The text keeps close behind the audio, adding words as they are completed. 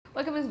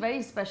Welcome to this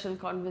very special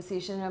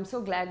conversation. I'm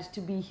so glad to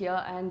be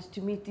here and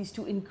to meet these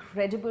two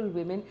incredible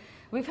women.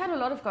 We've had a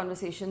lot of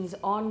conversations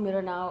on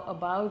Mirror Now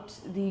about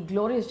the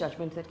glorious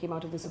judgment that came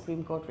out of the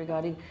Supreme Court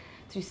regarding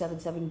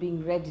 377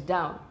 being read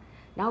down.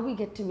 Now we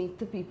get to meet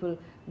the people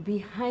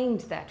behind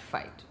that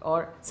fight,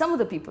 or some of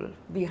the people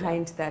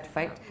behind that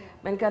fight.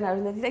 Menaka and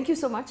Arundhati, thank you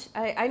so much.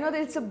 I know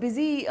that it's a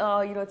busy,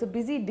 it's a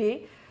busy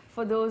day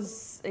for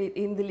those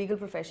in the legal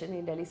profession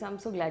in Delhi. So I'm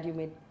so glad you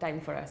made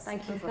time for us.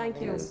 Thank you for Thank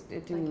you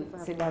to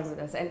sit down with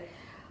us. And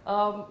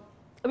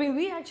I mean,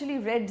 we actually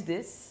read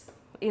this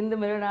in the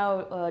Mirror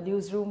Now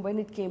newsroom when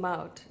it came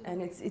out,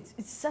 and it's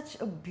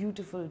such a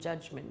beautiful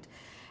judgment,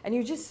 and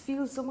you just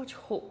feel so much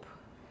hope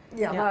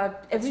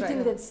about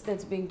everything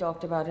that's being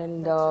talked about.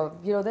 And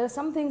there are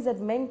some things that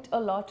meant a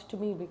lot to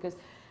me because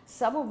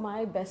some of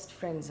my best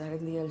friends are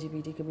in the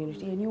LGBT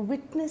community, and you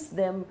witness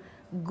them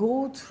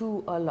go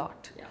through a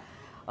lot.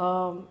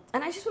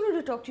 And I just wanted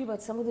to talk to you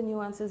about some of the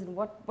nuances and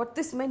what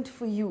this meant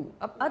for you.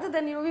 Other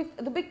than,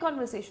 the big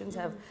conversations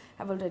have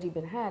already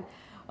been had.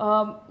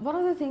 One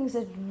of the things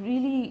that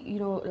really,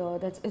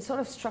 it sort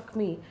of struck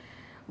me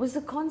was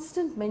the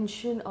constant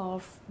mention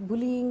of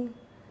bullying,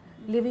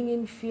 living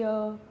in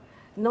fear,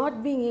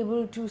 not being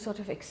able to sort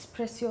of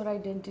express your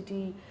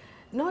identity,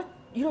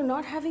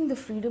 not having the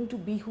freedom to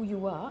be who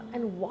you are,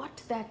 and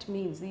what that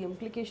means, the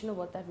implication of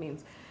what that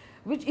means.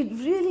 Which it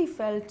really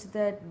felt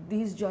that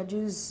these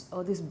judges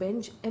or this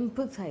bench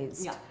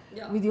empathized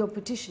with your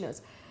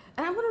petitioners.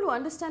 And I wanted to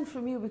understand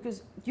from you,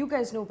 because you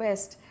guys know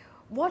best,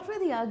 what were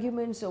the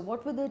arguments or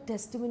what were the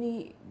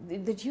testimony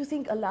that you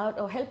think allowed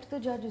or helped the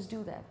judges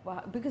do that?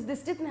 Because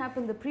this didn't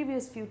happen the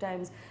previous few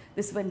times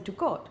this went to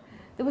court.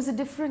 There was a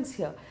difference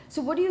here.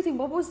 So what do you think?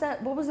 What was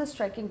the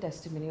striking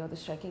testimony or the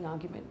striking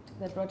argument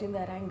that brought in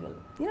that angle?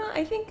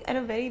 I think at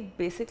a very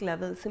basic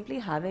level, simply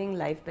having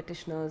live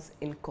petitioners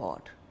in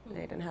court,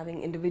 right, and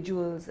having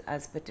individuals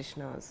as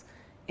petitioners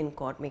in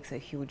court makes a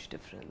huge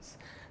difference.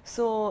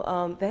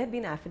 So there had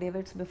been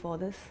affidavits before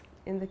this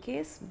in the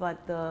case,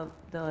 but the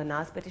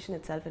NAS petition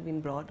itself had been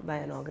brought by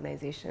an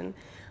organization,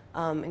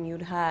 and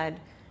you'd had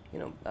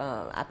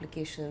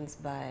applications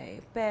by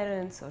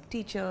parents or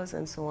teachers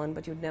and so on,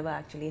 but you'd never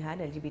actually had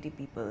LGBT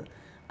people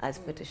as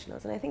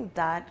petitioners, and I think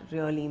that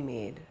really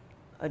made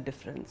a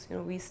difference.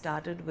 We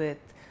started with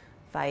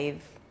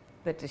 5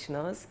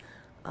 petitioners.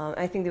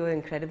 I think they were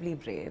incredibly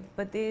brave,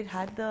 but they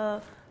had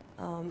the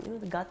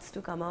guts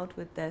to come out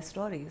with their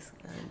stories.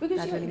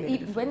 Because really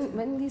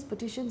when these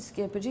petitioners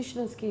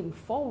came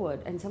forward,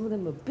 and some of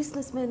them were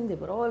businessmen, they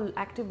were all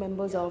active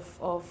members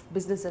of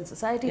business and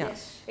society.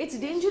 Yes. It's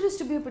dangerous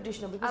to be a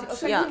petitioner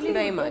because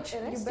very much.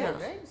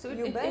 Right? So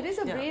it is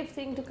a brave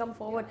thing to come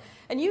forward.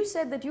 And you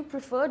said that you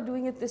preferred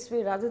doing it this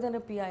way rather than a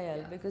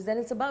PIL because then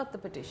it's about the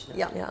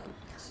petitioner.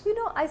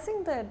 I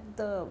think that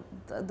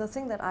the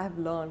thing that I have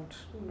learned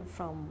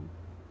from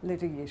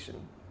litigation,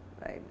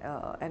 right,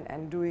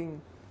 and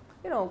doing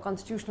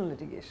constitutional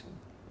litigation,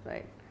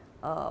 right,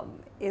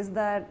 is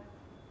that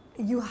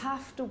you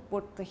have to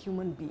put the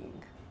human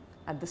being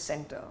at the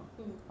center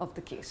of the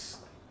case,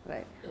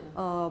 right.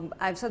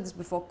 I've said this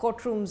before,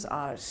 courtrooms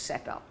are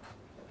set up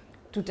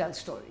to tell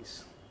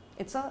stories.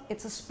 It's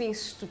a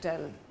space to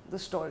tell the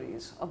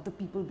stories of the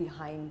people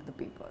behind the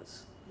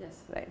papers,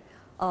 right.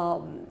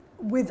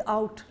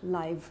 Without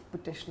live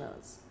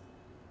petitioners,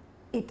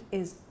 it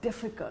is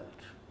difficult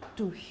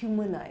to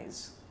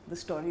humanize the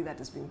story that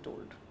is being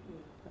told.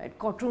 Right?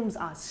 Courtrooms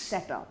are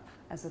set up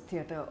as a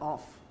theatre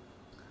of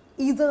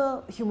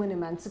either human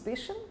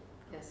emancipation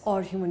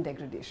or human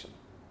degradation.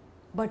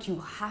 But you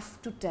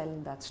have to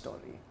tell that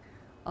story.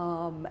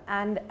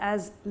 And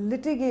as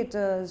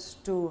litigators,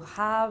 to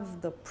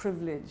have the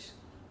privilege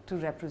to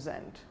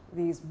represent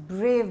these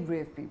brave,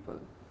 brave people,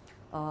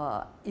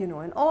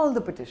 in all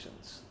the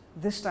petitions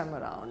this time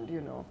around,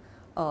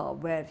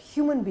 where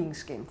human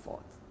beings came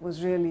forth,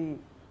 was really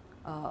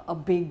a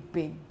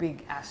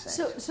big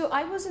asset. So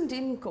I wasn't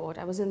in court.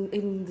 I was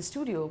in the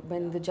studio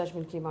when the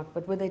judgment came out.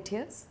 But were there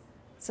tears?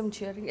 Some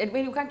cheering? I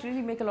mean, you can't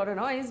really make a lot of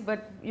noise,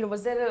 but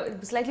was there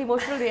a slightly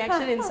emotional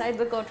reaction inside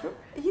the courtroom?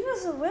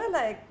 So we're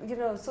like,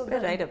 so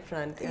we're right up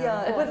front.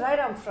 We're right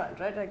up front,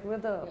 right? Like we're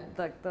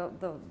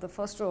the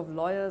first row of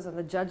lawyers, and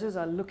the judges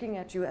are looking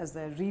at you as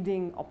they're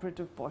reading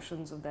operative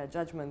portions of their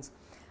judgments.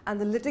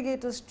 And the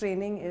litigator's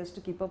training is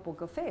to keep a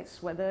poker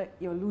face, whether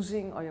you're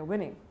losing or you're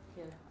winning.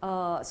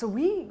 So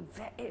we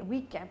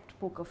kept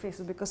poker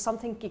faces because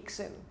something kicks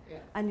in,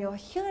 and you're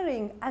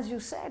hearing, as you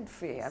said,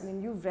 Faye, I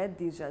mean, you've read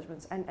these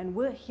judgments, and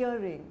we're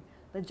hearing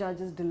the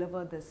judges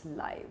deliver this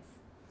live,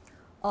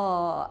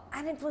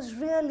 and it was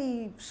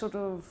really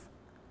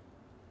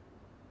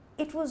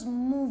it was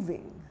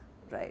moving,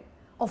 right?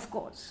 Of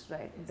course,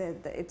 right?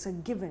 It's a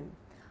given,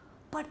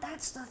 but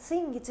that's the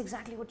thing. It's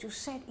exactly what you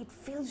said. It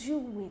fills you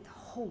with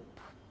hope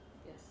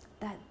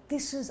that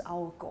this is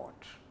our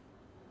court.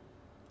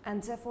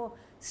 And therefore,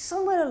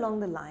 somewhere along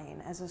the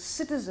line, as a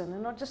citizen,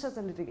 and not just as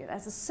a litigator,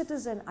 as a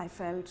citizen, I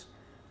felt,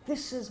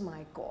 this is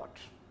my court.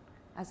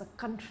 As a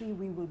country,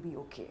 we will be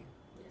okay.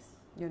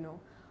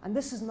 And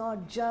this is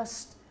not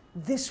just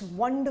this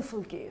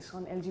wonderful case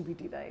on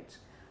LGBT rights,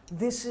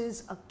 this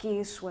is a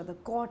case where the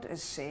court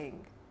is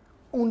saying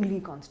only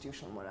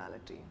constitutional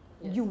morality.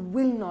 Yes. You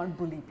will not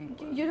bully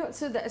people. You know,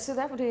 so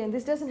that way, and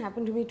this doesn't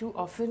happen to me too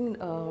often,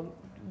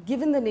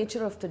 given the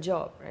nature of the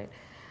job, right?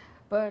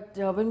 But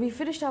when we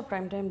finished our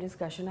primetime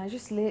discussion, I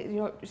just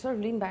sort of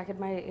leaned back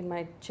in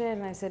my chair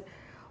and I said,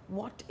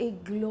 "What a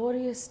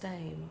glorious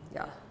time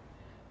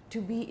to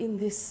be in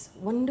this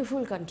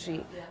wonderful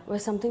country where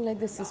something like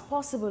this is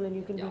possible and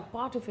you can be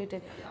part of it,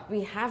 and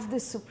we have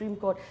this Supreme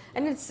Court."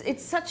 And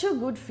it's such a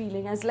good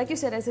feeling, as like you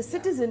said, as a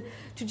citizen,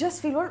 to just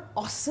feel what an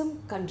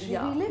awesome country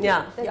we live in,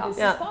 that this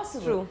is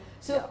possible. True.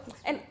 So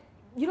and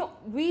you know,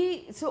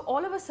 so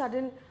all of a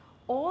sudden,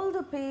 all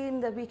the pain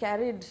that we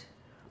carried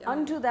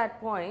unto that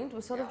point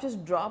was sort of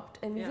just dropped,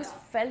 and we just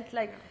felt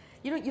like,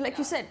 you know, like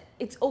you said,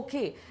 it's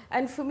okay.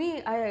 And for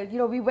me,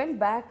 we went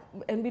back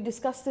and we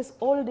discussed this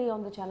all day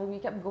on the channel. We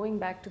kept going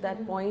back to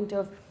that point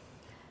of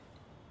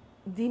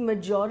the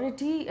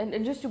majority,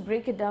 and just to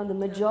break it down, the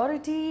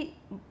majority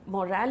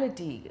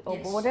morality, or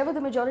whatever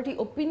the majority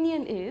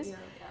opinion is,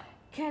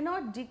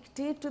 cannot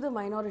dictate to the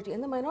minority.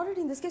 And the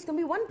minority in this case can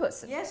be one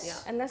person.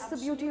 Yes. And that's the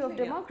beauty of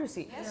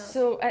democracy.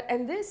 So,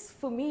 and this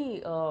for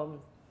me,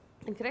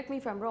 and correct me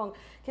if I'm wrong,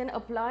 can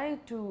apply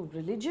to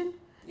religion,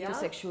 to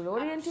sexual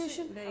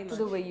orientation, to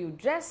the way you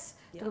dress,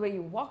 to the way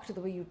you walk, to the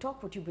way you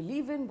talk, what you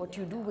believe in, what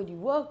you do when you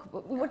work,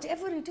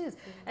 whatever it is.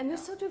 And we're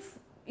sort of,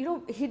 you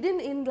know, hidden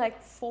in like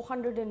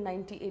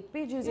 498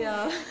 pages.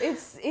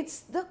 It's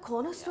the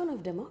cornerstone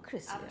of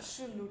democracy.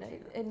 Absolutely.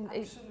 Right? And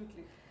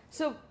absolutely.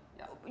 So,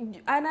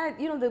 and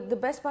you know, the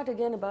best part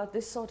again about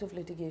this sort of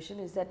litigation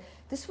is that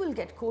this will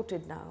get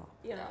quoted now.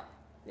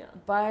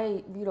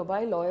 By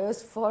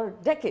lawyers for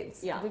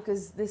decades,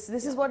 because this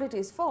is what it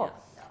is for.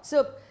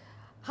 So,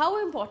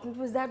 how important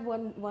was that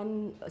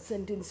one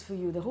sentence for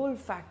you? The whole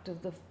fact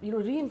of the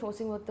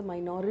reinforcing what the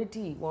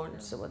minority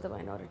wants, or what the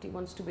minority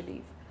wants to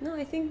believe. No,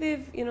 I think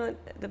they've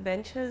the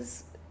bench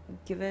has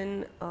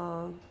given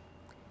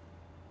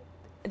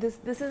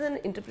this is an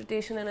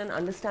interpretation and an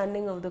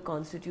understanding of the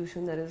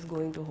Constitution that is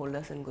going to hold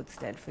us in good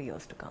stead for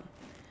years to come.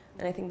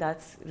 And I think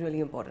that's really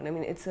important. I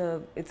mean, it's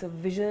a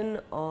vision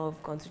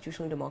of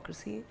constitutional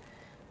democracy.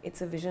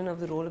 It's a vision of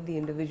the role of the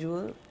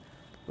individual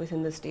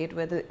within the state,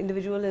 where the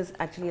individual is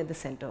actually at the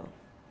center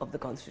of the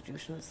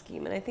constitutional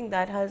scheme. And I think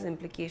that has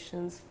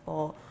implications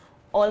for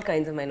all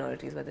kinds of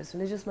minorities, whether it's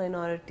religious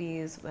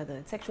minorities, whether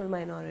it's sexual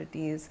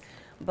minorities.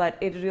 But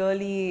it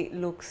really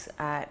looks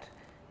at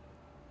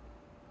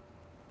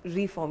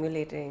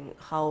reformulating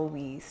how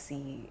we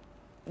see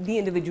the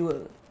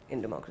individual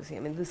in democracy. I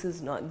mean, this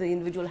is not, the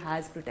individual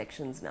has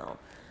protections now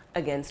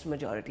against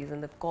majorities,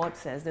 and the court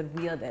says that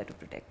we are there to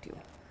protect you.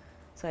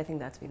 So I think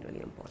that's been really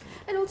important.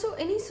 And also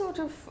any sort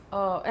of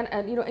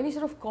any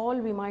sort of call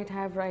we might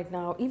have right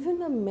now,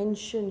 even a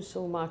mention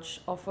so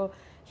much of a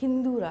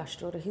Hindu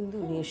Rashtra or a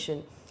Hindu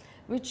nation,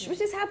 which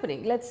is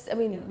happening.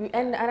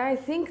 And I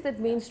think that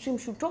mainstream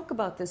should talk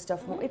about this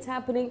stuff more. It's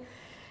happening.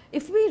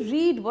 If we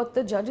read what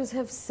the judges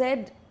have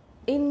said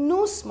in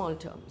no small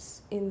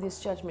terms in this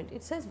judgment,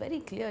 it says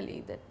very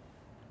clearly that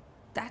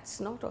that's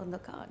not on the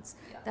cards.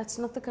 That's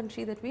not the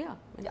country that we are.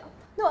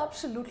 No,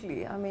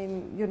 absolutely. I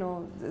mean,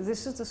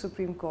 this is the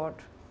Supreme Court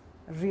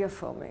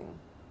reaffirming,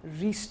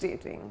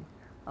 restating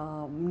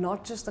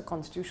not just the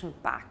constitutional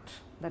pact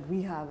that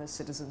we have as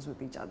citizens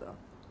with each other,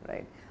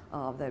 right?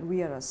 That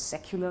we are a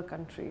secular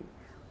country,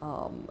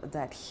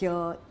 that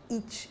here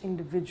each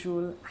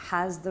individual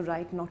has the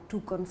right not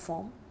to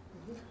conform,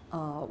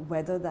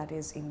 whether that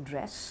is in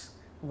dress,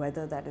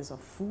 whether that is of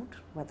food,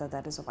 whether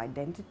that is of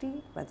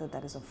identity, whether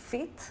that is of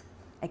faith,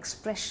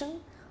 expression.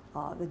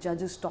 The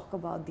judges talk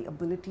about the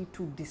ability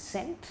to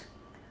dissent.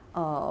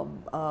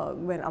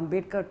 When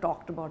Ambedkar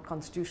talked about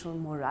constitutional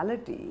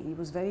morality, he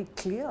was very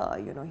clear,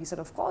 he said,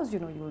 of course, you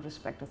will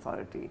respect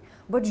authority,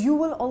 but you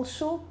will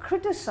also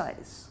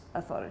criticize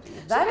authority.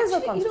 That is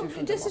a constitutional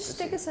democracy. Just to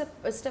take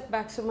a step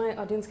back so my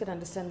audience can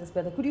understand this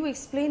better, could you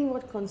explain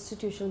what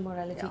constitutional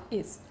morality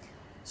is?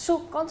 So,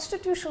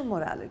 constitutional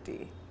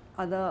morality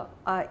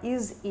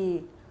is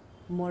a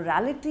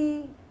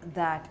morality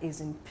that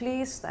is in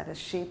place, that is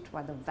shaped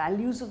by the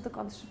values of the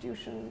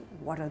Constitution.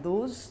 What are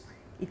those?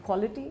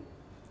 Equality,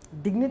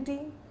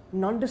 dignity,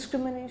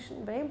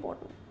 non-discrimination, very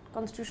important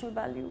constitutional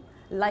value.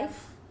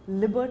 Life,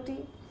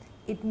 liberty.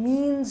 It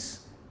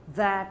means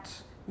that,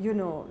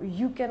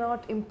 you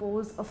cannot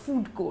impose a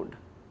food code,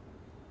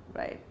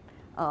 right?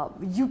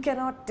 You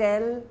cannot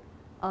tell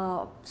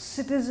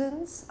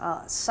citizens,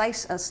 a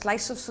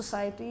slice of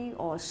society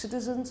or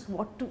citizens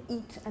what to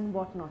eat and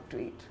what not to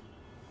eat,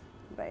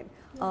 right?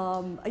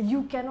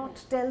 You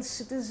cannot tell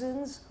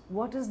citizens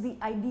what is the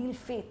ideal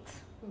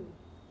faith,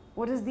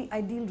 what is the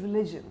ideal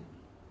religion.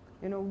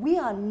 We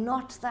are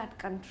not that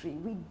country.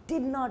 We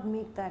did not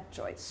make that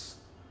choice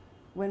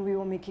when we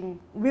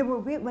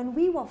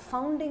were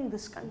founding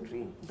this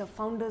country. The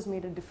founders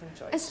made a different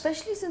choice.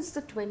 Especially since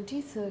the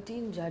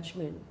 2013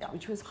 judgment,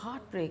 which was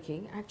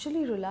heartbreaking,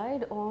 actually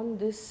relied on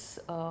this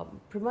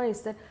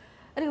premise that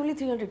only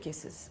 300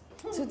 cases.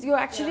 So you're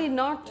actually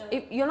not,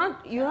 you're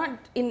not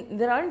in,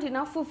 there aren't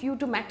enough of you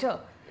to matter.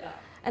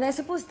 And I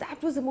suppose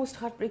that was the most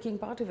heartbreaking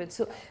part of it.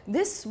 So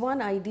this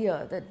one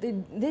idea that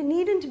there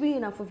needn't be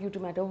enough of you to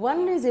matter,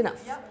 one is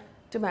enough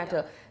to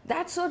matter,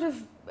 that sort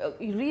of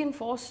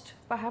reinforced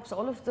perhaps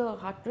all of the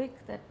heartbreak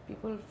that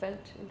people felt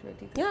in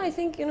 2013. Yeah, I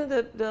think, you know,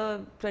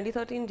 the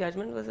 2013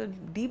 judgment was a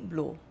deep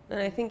blow. And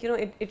I think, you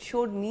know, it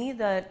showed me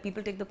that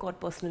people take the court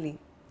personally.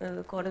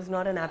 The court is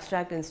not an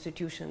abstract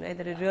institution, right?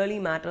 That it really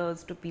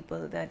matters to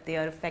people, that they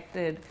are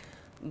affected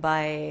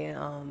by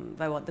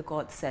what the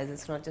court says.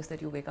 It's not just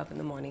that you wake up in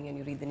the morning and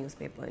you read the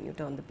newspaper and you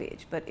turn the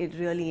page, but it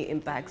really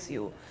impacts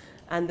you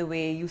and the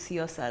way you see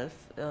yourself,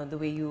 the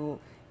way you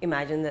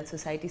imagine that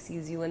society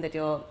sees you and that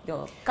your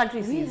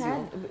country sees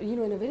you. You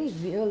know, in a very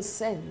real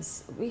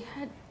sense, we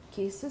had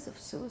cases of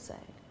suicide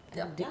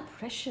and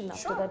depression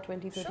after that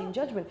 2013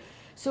 judgment.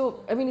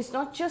 So, I mean, it's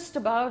not just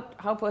about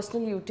how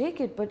personally you take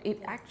it, but it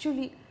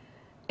actually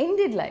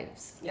ended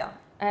lives.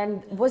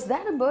 And was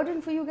that a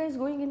burden for you guys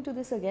going into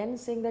this again,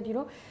 saying that, you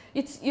know,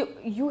 it's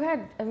you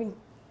had, I mean,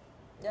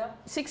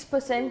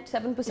 6%,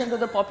 7% of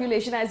the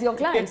population as your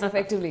clients,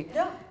 effectively.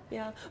 But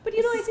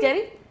you know, it's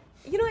scary.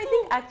 You know, I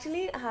think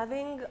actually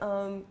having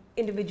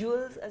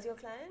individuals as your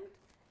client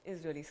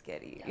is really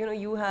scary. You know,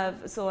 you have,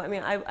 so I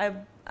mean,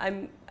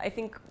 I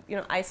think, you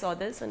know, I saw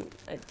this, and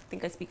I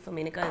think I speak for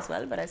Menaka as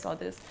well, but I saw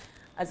this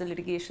as a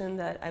litigation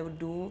that I would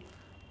do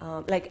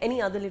like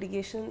any other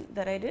litigation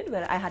that I did,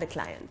 where I had a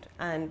client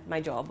and my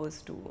job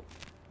was to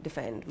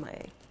defend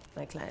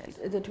my client.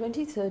 The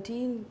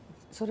 2013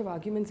 sort of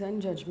arguments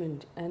and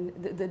judgment, and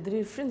the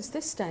difference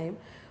this time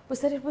was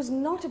that it was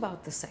not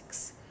about the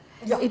sex.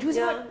 It was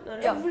about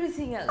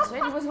everything else,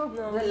 right? It was about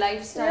the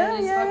lifestyle,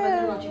 it's about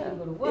whether or not you can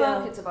go to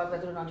work, it's about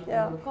whether or not you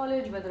can go to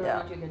college, whether or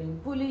not you're getting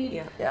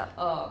bullied.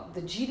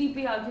 The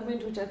GDP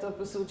argument, which I thought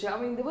was so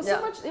charming, there was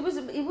so much, it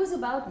was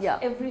about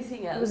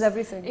everything else. It was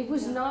everything. It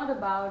was not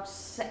about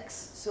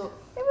sex. So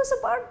it was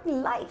about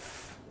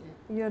life,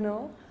 you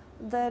know,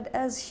 that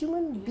as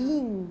human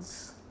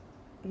beings,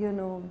 you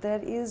know,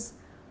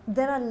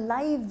 there are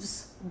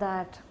lives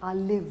that are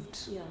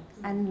lived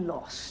and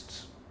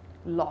lost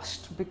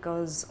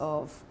because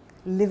of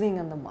living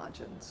on the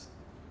margins,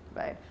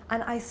 right?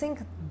 And I think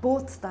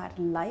both that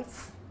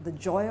life, the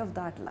joy of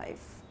that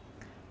life,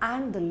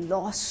 and the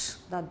loss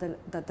that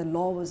the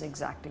law was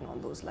exacting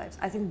on those lives,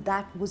 I think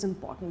that was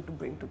important to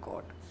bring to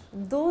court.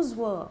 Those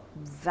were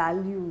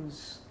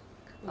values,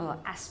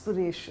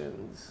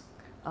 aspirations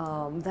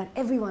that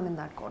everyone in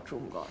that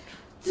courtroom got.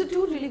 So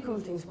two really cool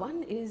things.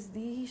 One is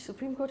the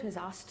Supreme Court has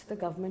asked the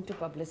government to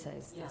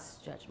publicize this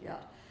judgment.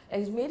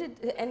 It's made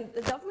it, and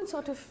the government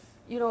sort of,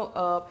 you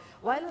know,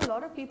 while a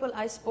lot of people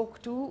I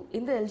spoke to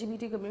in the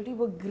LGBT community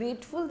were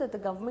grateful that the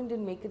government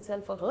didn't make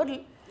itself a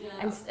hurdle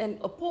and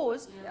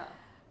oppose,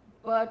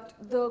 but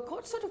the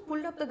court sort of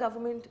pulled up the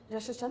government,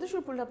 Justice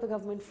Chandrachud pulled up the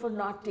government for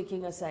not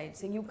taking a side,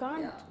 saying you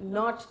can't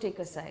not take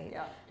a side.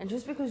 And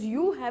just because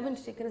you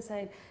haven't taken a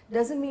side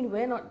doesn't mean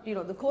we're not, you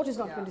know, the court is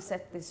not going to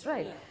set this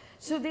right.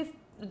 So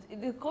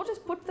the court has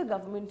put the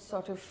government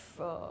sort of,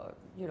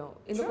 you know,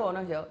 in the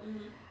corner here.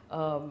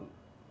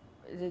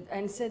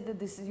 And said that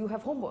this is, you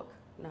have homework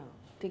now.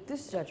 Take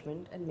this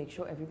judgment and make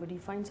sure everybody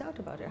finds out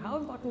about it. How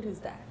important is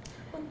that?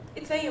 Well,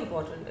 it's very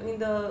important. I mean,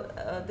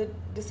 the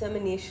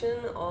dissemination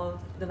of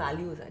the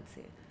values, I'd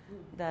say,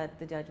 that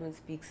the judgment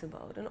speaks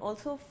about, and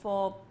also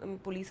for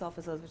police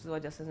officers, which is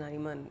what Justice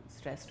Nariman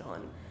stressed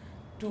on,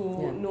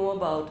 to know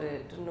about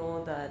it, to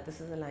know that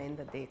this is a line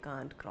that they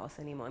can't cross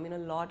anymore. I mean, a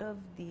lot of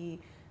the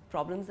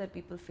problems that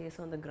people face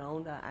on the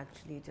ground are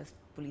actually just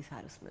police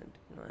harassment,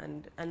 you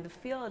know, and the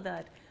fear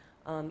that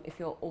if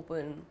you're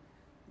open,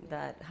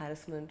 that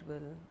harassment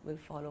will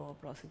follow or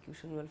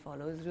prosecution will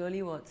follow is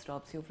really what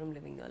stops you from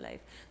living your life.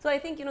 So I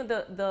think, you know,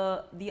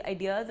 the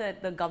idea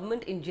that the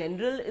government in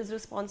general is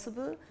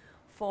responsible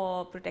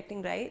for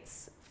protecting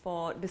rights,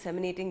 for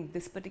disseminating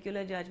this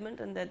particular judgment,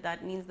 and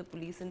that means the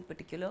police in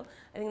particular,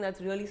 I think that's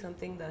really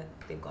something that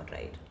they've got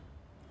right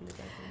in the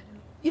judgment.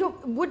 You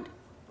know,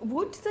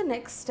 would the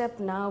next step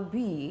now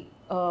be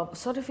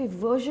sort of a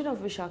version of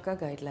Vishaka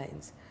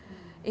guidelines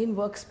in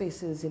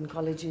workspaces, in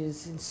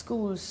colleges, in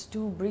schools,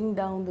 to bring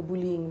down the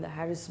bullying, the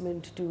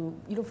harassment, to,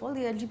 you know, for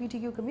the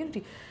LGBTQ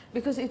community?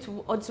 Because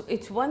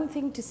it's one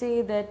thing to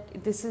say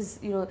that this is,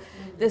 you know,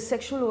 the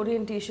sexual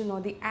orientation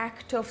or the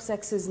act of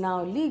sex is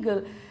now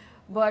legal,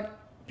 but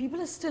people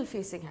are still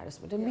facing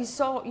harassment. And we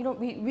saw, you know,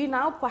 we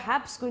now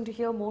perhaps going to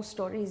hear more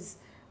stories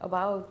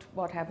about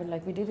what happened,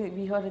 like we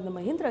heard in the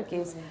Mahindra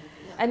case.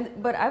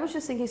 But I was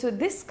just thinking, so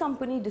this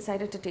company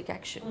decided to take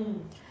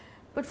action.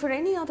 But for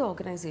any other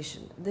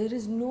organization, there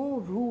is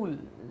no rule,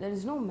 there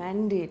is no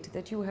mandate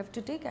that you have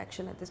to take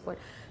action at this point.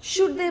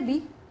 Should there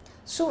be?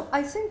 So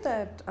I think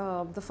that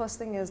the first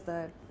thing is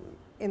that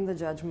in the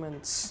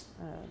judgments,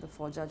 the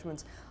 4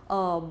 judgments,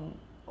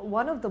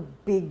 one of the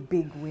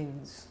big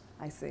wins,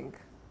 I think,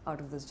 out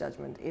of this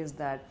judgment is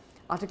that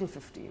Article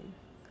 15,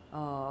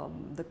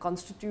 the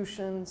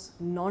Constitution's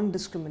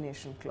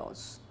non-discrimination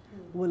clause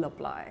will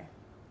apply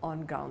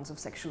on grounds of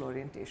sexual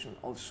orientation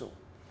also.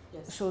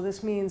 Yes. So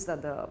this means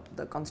that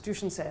the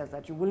Constitution says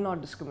that you will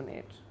not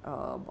discriminate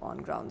on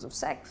grounds of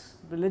sex,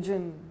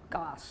 religion,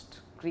 caste,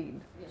 creed,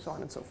 so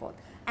on and so forth.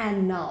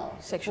 And now,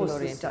 Sexual post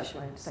this orientation.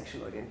 judgment,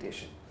 sexual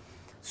orientation.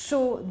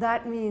 So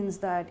that means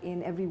that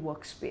in every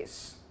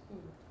workspace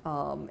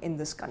in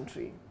this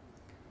country,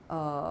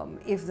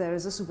 if there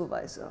is a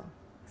supervisor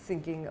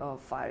thinking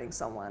of firing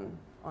someone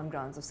on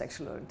grounds of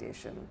sexual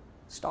orientation,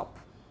 stop,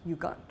 you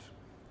can't,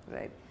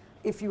 right?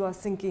 If you are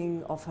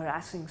thinking of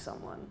harassing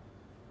someone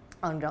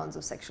on grounds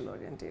of sexual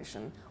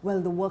orientation,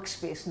 well, the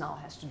workspace now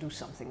has to do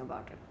something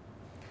about it.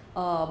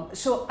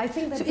 So I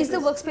think that... So is the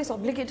workspace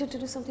obligated to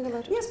do something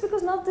about it? Yes,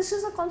 because now this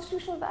is a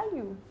constitutional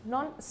value.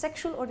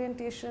 Non-sexual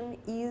orientation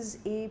is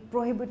a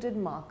prohibited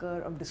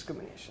marker of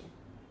discrimination.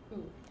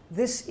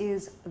 This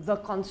is the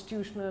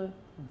constitutional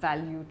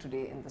value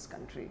today in this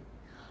country.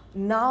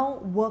 Now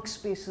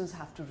workspaces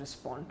have to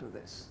respond to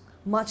this,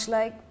 much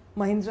like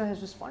Mahindra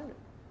has responded,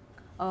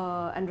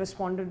 and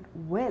responded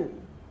well,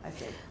 I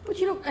think. But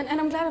you know, and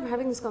I'm glad I'm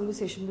having this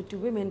conversation with two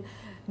women.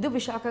 The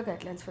Vishaka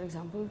guidelines, for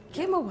example,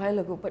 came a while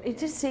ago, but it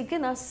has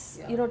taken us,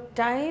 you know,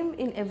 time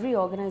in every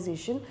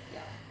organization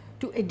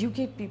to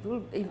educate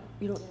people in,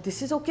 you know,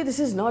 this is okay, this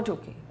is not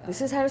okay.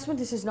 This is harassment,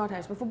 this is not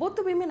harassment, for both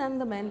the women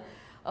and the men.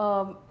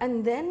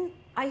 And then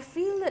I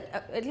feel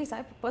that, at least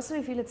I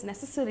personally feel it's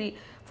necessary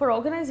for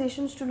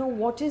organizations to know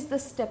what is the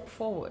step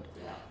forward.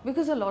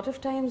 Because a lot of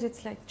times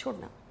it's like,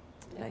 chhodna.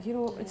 Like, you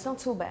know, it's not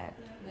so bad.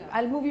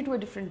 I'll move you to a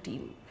different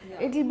team.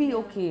 It'll be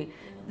okay.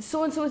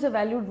 So-and-so is a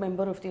valued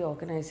member of the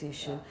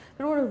organization.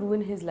 We don't want to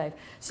ruin his life.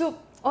 So,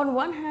 on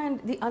one hand,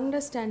 the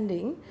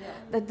understanding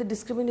that the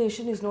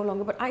discrimination is no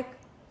longer, but an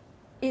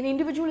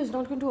individual is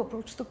not going to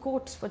approach the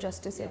courts for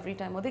justice every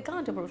time, or they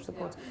can't approach the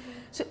courts.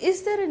 So,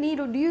 is there a need,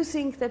 or do you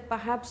think that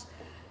perhaps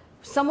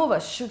some of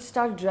us should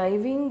start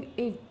driving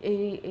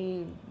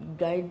a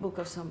guidebook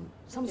of some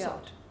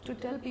sort to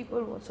tell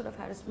people what sort of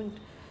harassment,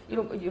 you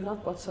know, you're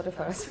not what sort of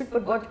harassment,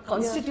 but what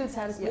constitutes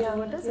harassment and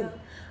what doesn't?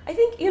 I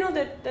think, you know,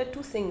 there are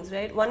two things,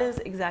 right? One is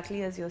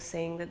exactly as you're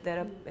saying, that there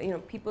are, you know,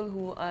 people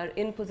who are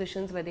in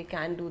positions where they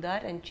can do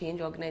that and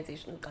change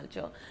organizational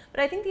culture.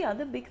 But I think the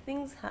other big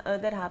things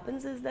that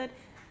happens is that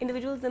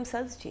individuals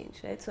themselves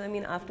change, right? So, I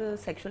mean, after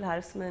sexual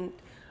harassment,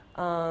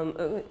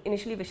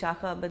 initially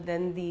Vishaka, but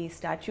then the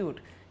statute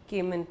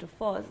came into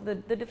force,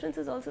 the difference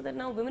is also that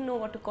now women know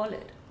what to call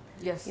it.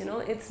 Yes. You know,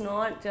 it's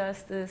not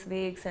just this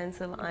vague sense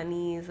of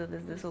unease, or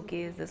is this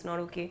okay, is this not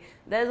okay.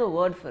 There's a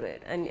word for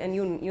it, and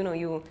you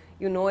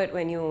know it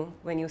when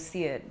you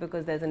see it,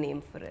 because there's a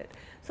name for it.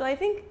 So I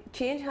think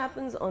change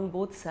happens on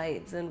both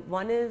sides, and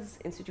one is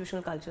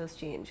institutional cultures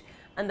change,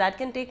 and that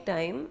can take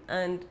time,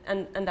 and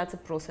that's a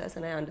process,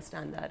 and I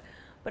understand that.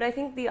 But I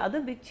think the other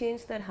big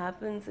change that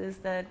happens is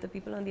that the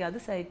people on the other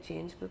side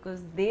change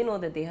because they know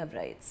that they have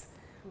rights.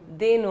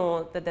 They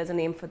know that there's a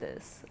name for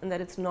this and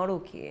that it's not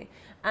okay.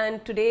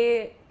 And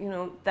today, you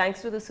know,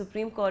 thanks to the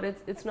Supreme Court,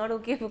 it's not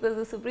okay because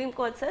the Supreme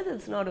Court says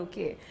it's not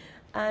okay.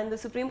 And the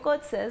Supreme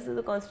Court says that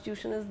the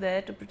Constitution is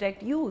there to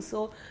protect you.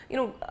 So, you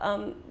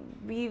know,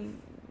 we've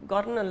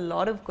gotten a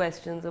lot of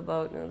questions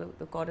about, you know,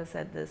 the court has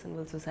said this, and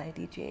will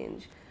society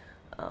change,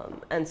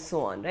 and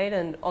so on, right?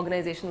 And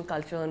organizational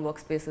culture and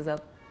workspaces are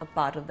a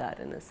part of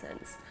that in a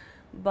sense.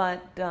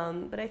 But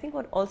I think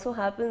what also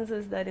happens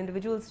is that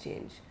individuals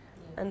change.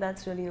 And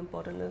that's really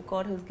important. The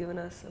court has given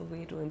us a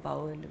way to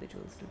empower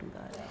individuals to do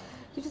that.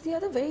 Which is the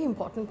other very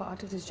important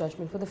part of this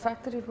judgment, for the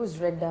fact that it was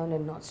read down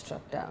and not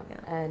struck down.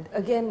 And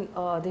again,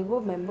 there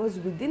were members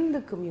within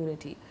the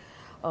community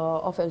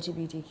of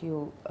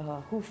LGBTQ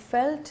who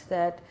felt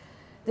that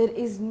there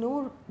is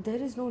no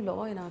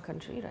law in our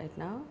country right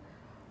now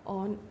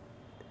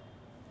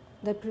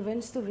that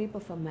prevents the rape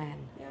of a man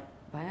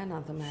by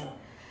another man.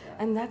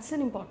 And that's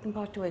an important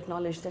part to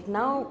acknowledge, that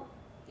now,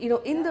 you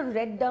know, in the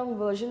read down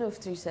version of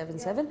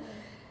 377,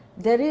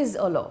 there is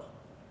a law.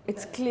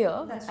 It's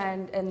clear,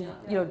 and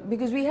you know,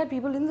 because we had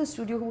people in the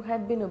studio who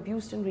had been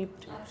abused and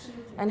raped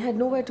and had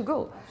nowhere to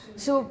go.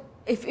 So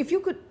if you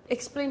could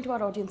explain to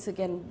our audience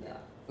again,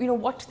 you know,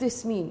 what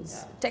this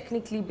means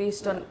technically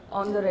based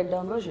on the read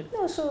down version.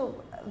 No,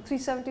 so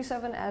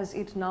 377 as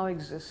it now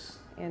exists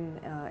in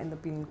the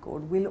penal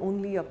code will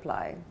only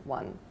apply,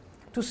 one,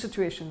 to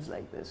situations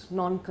like this,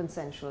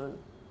 non-consensual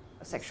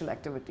sexual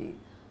activity,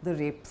 the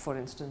rape, for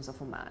instance, of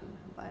a man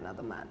by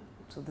another man.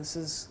 So this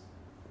is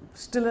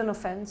still an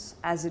offence,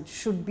 as it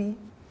should be.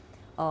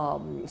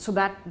 So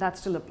that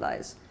still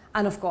applies.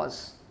 And of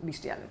course,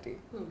 bestiality,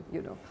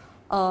 you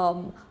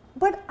know.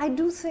 But I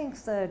do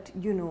think that,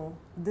 you know,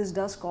 this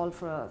does call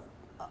for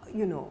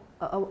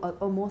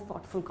a more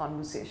thoughtful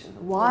conversation.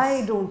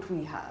 Why don't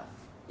we have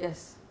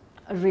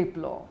a rape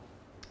law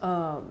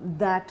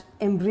that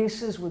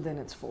embraces within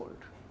its fold?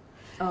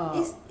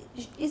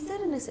 Is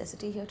there a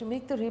necessity here to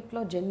make the rape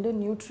law gender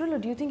neutral, or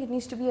do you think it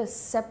needs to be a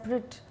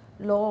separate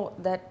law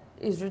that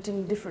is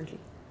written differently?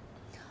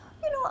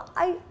 You know,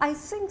 I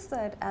think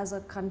that as a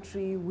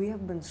country we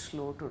have been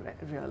slow to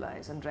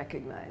realize and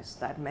recognize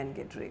that men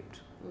get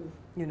raped.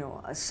 You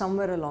know,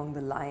 somewhere along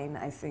the line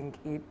I think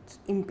it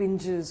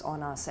impinges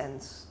on our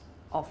sense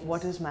of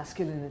what is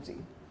masculinity.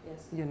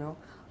 Yes. You know,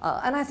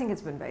 and I think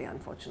it's been very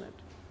unfortunate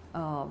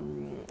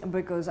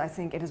because I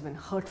think it has been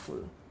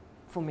hurtful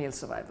for male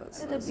survivors.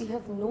 So that we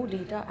have no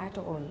data at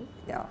all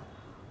Yeah.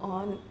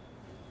 on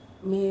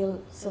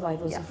male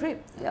survivors of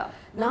rape. Yeah.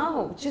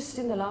 Now, just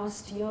in the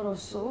last year or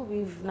so,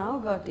 we've now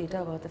got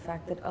data about the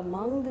fact that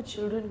among the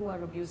children who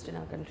are abused in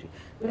our country,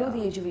 below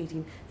the age of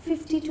 18,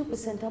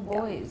 52% are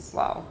boys.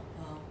 Wow.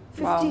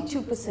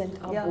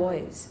 52% are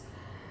boys.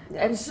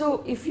 Yeah. And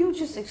so, if you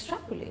just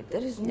extrapolate,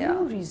 there is no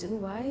Yeah.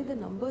 reason why the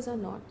numbers are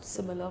not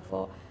similar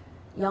for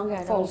young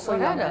adults For or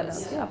young adults.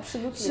 adults, yeah,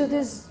 absolutely. So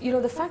there's, you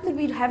know, the fact that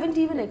we haven't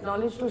even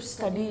acknowledged or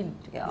studied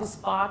this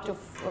part of,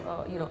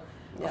 you know,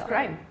 of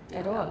crime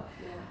at all.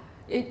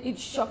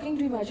 It's shocking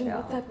to imagine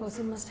what that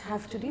person must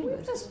have to deal We've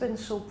with. just been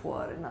so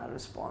poor in our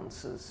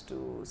responses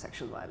to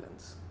sexual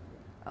violence.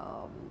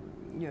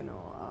 You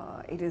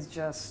know, it is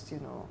just, you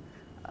know,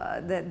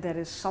 there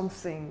is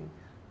something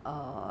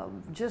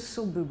just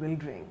so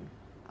bewildering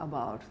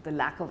about the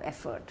lack of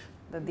effort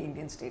that the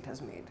Indian state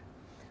has made.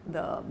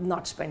 The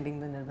not spending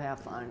the Nirbhaya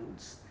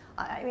funds.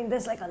 I mean,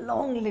 there's like a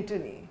long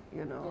litany,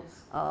 you know.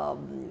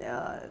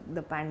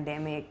 The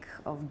pandemic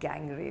of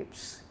gang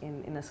rapes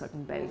in a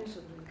certain belt.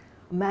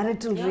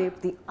 Marital rape,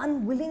 the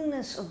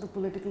unwillingness of the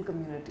political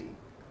community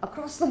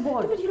across the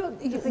board. But you know,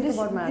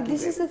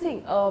 this is the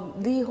thing.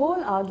 The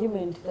whole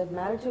argument that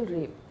marital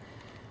rape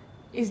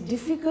is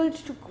difficult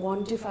to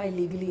quantify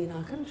legally in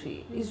our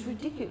country is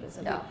ridiculous.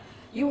 I mean,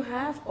 you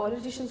have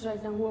politicians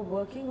right now who are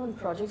working on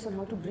projects on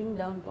how to bring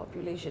down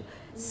population.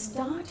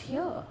 Start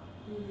here.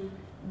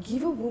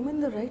 Give a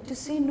woman the right to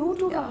say no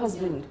to her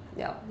husband.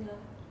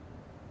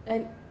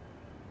 And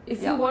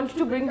if you want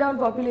to bring down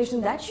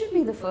population, that should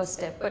be the first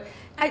step. But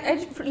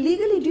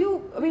legally,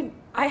 I mean,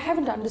 I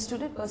haven't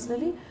understood it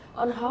personally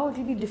on how it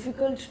will be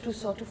difficult to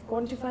sort of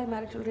quantify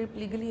marital rape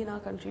legally in our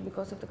country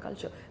because of the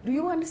culture. Do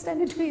you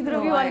understand it? Do either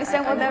of you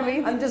understand what that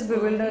means? I'm just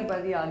bewildered by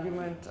the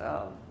argument.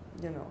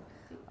 You know,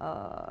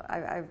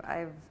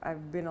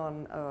 I've been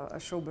on a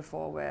show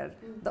before where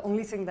the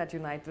only thing that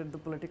united the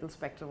political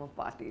spectrum of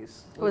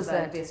parties was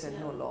that they said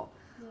no law,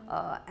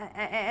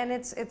 and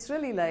it's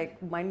really like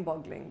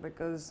mind-boggling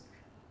because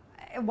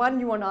one,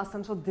 you want to ask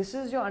them, so this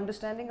is your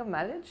understanding of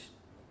marriage,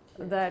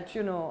 that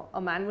you know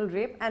a man will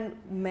rape and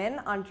men,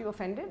 aren't you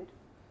offended?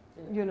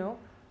 You know,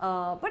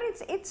 but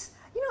it's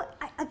you know,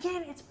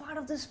 again, it's part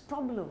of this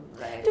problem,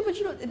 right? No, but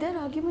you know, their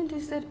argument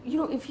is that, you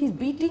know, if he's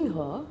beating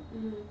her,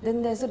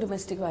 then there's a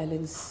domestic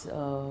violence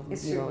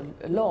you know,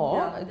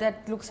 law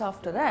that looks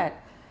after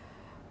that.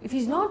 If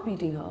he's not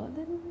beating her,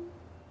 then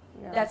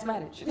that's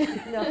marriage.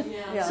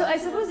 So I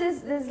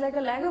suppose there's like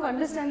a lack of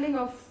understanding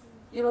of,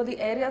 you know, the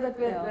area that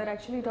we're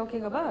actually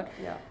talking about.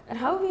 And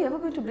how are we ever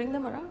going to bring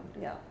them around?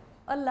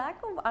 A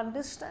lack of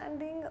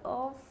understanding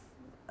of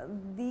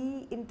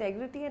the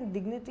integrity and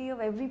dignity of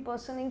every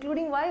person,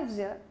 including wives.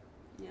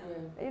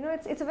 You know,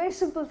 it's a very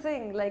simple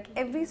thing. Like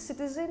every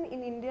citizen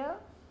in India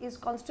is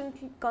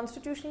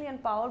constitutionally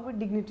empowered with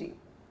dignity.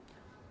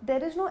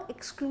 There is no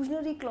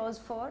exclusionary clause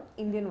for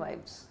Indian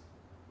wives.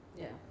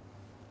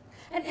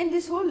 And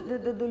this whole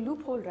the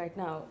loophole right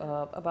now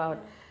about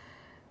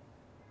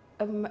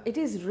it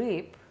is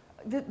rape.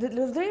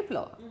 The rape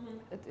law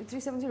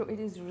 370. It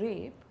is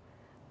rape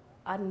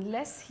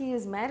unless he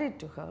is married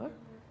to her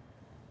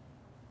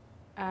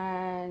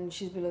and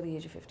she's below the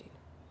age of 15.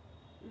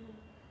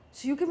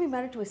 So you can be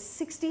married to a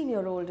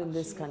 16-year-old in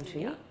this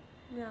country,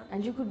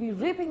 and you could be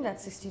raping that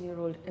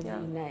 16-year-old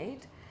every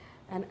night,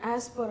 and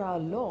as per our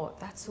law,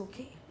 that's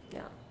okay.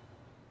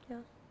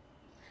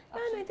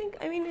 And I think,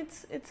 I mean,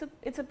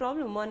 it's a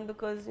problem. One,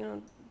 because you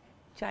know,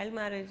 child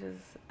marriage is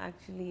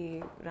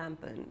actually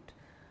rampant,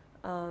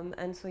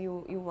 and so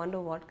you wonder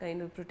what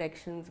kind of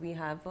protections we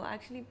have for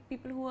actually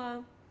people who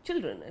are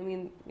children. I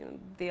mean, you know,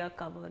 they are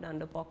covered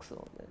under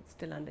POCSO, it's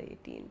still under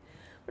 18.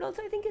 But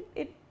also I think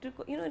it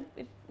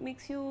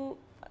makes you,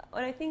 or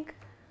I think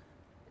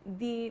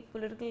the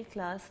political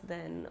class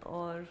then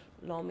or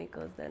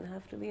lawmakers then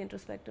have to be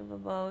introspective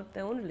about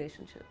their own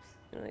relationships.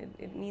 You know,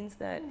 it means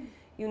that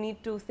you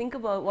need to think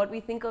about what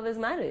we think of as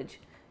marriage.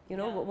 You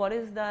know, what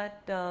is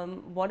that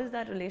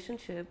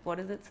relationship?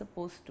 What is it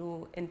supposed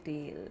to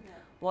entail?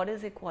 What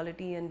is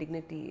equality and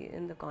dignity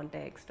in the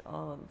context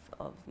of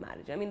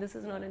marriage? I mean, this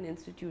is not an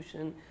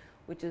institution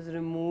which is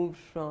removed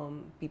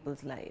from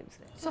people's lives.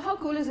 Right? So how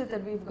cool is it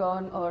that we've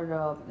gone,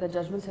 or the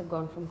judgments have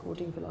gone from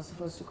quoting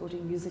philosophers to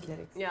quoting music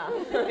lyrics?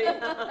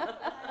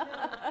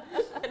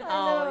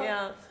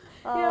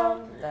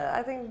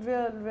 I think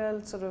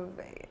real sort of,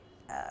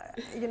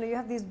 you know, you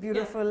have these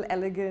beautiful,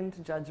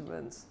 elegant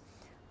judgments,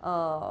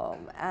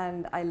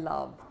 and I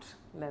loved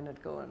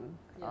Leonard Cohen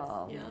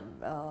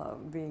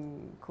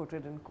being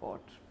quoted in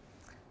court.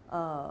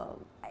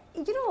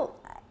 You know,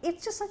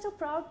 it's just such a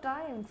proud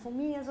time for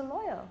me as a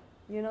lawyer.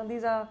 You know,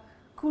 these are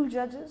cool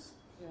judges.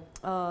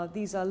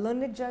 These are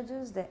learned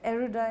judges. They're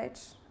erudite.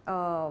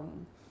 I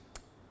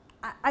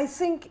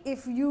think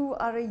if you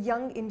are a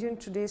young Indian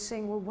today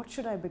saying, well, what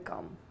should I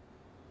become?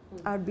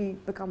 I'd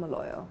become a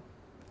lawyer.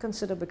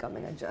 Consider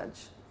becoming a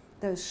judge.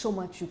 There is so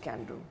much you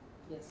can do.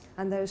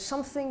 And there is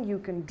something you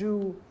can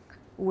do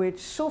which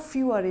so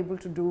few are able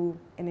to do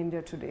in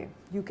India today.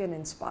 You can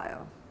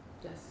inspire.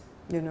 Yes.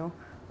 You know,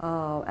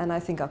 and I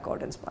think our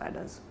chord inspired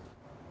us.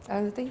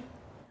 Arundhati?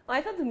 I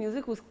thought the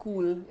music was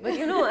cool, but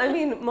you know, I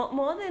mean,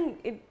 more than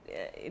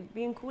it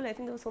being cool, I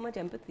think there was so much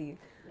empathy.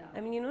 Yeah. I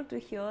mean, you know, to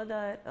hear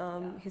that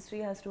history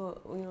has to,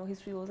 you know,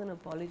 history owes an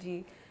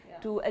apology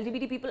to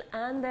LGBT people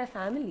and their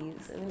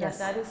families. I mean,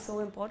 that is so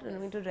important. I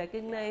mean, to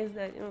recognize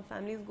that, you know,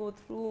 families go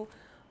through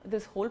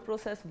this whole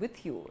process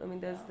with you. I mean,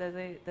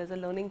 there's a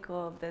learning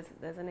curve,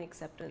 there's an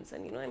acceptance,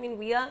 and you know, I mean,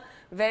 we are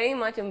very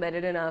much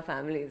embedded in our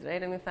families,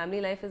 right? I mean, family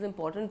life is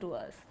important to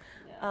us,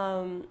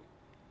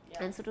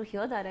 and so to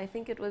hear that, I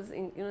think it was,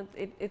 you know,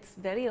 it's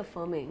very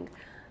affirming,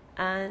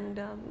 and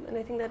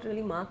I think that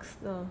really marks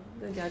the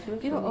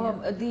judgment. You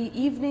know, the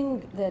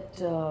evening that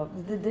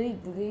the day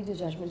the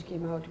judgment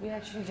came out, we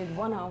actually did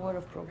 1 hour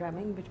of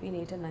programming between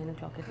 8 and 9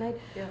 o'clock at night,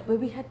 where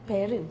we had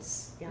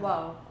parents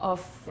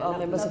of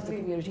members of the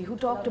community who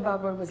talked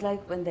about what it was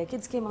like when their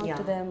kids came out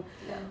to them,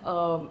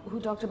 who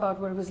talked about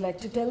what it was like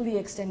to tell the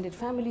extended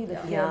family the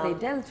fear they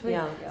dealt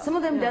with. Some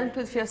of them dealt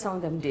with fear, some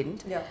of them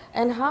didn't,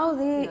 and how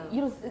they,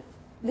 you know,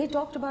 they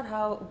talked about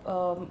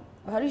how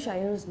Harish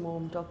Iyer's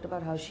mom talked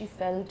about how she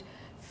felt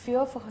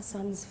fear for her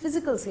son's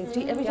physical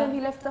safety every time he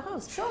left the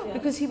house,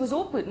 because he was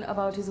open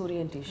about his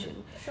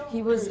orientation.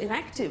 He was an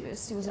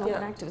activist, he was not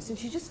an activist, and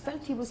she just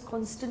felt he was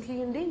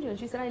constantly in danger, and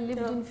she said, I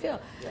lived in fear.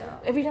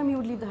 Every time he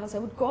would leave the house, I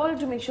would call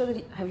to make sure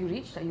that, have you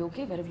reached, are you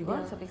okay, where have you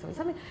gone,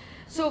 something.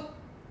 So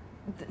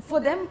for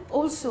them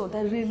also,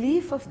 the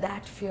relief of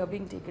that fear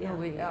being taken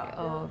away.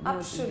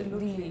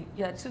 Absolutely.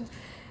 So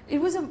it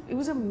was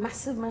a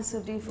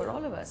massive day for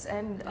all of us,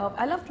 and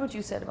I loved what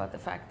you said about the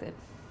fact that,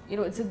 you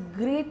know, it's a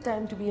great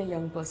time to be a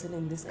young person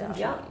in this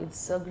country.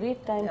 It's a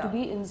great time to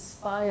be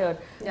inspired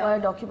by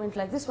a document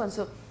like this one.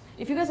 So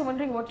if you guys are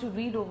wondering what to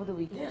read over the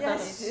weekend,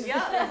 it's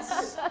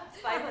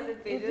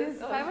 500 pages. It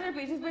is 500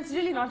 pages, but it's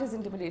really not as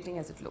intimidating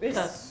as it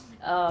looks.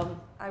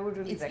 I would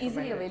really It's recommend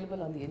easily it.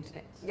 available on the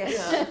internet.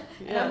 Yes.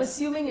 And I'm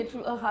assuming a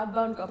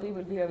hardbound copy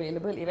will be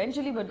available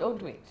eventually, but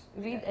don't wait.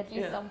 Read at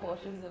least some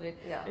portions of it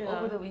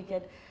over the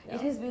weekend.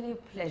 It has been a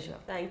pleasure.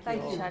 Thank to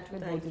you. chat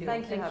with both of you.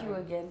 Thank you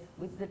again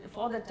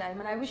for the time,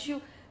 and I wish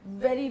you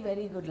very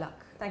good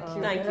luck. Thank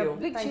you. There are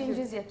big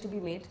changes yet to be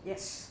made.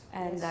 Yes.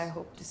 And I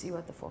hope to see you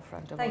at the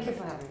forefront of Thank all you of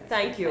for it. having us.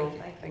 Thank you.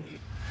 Thank you.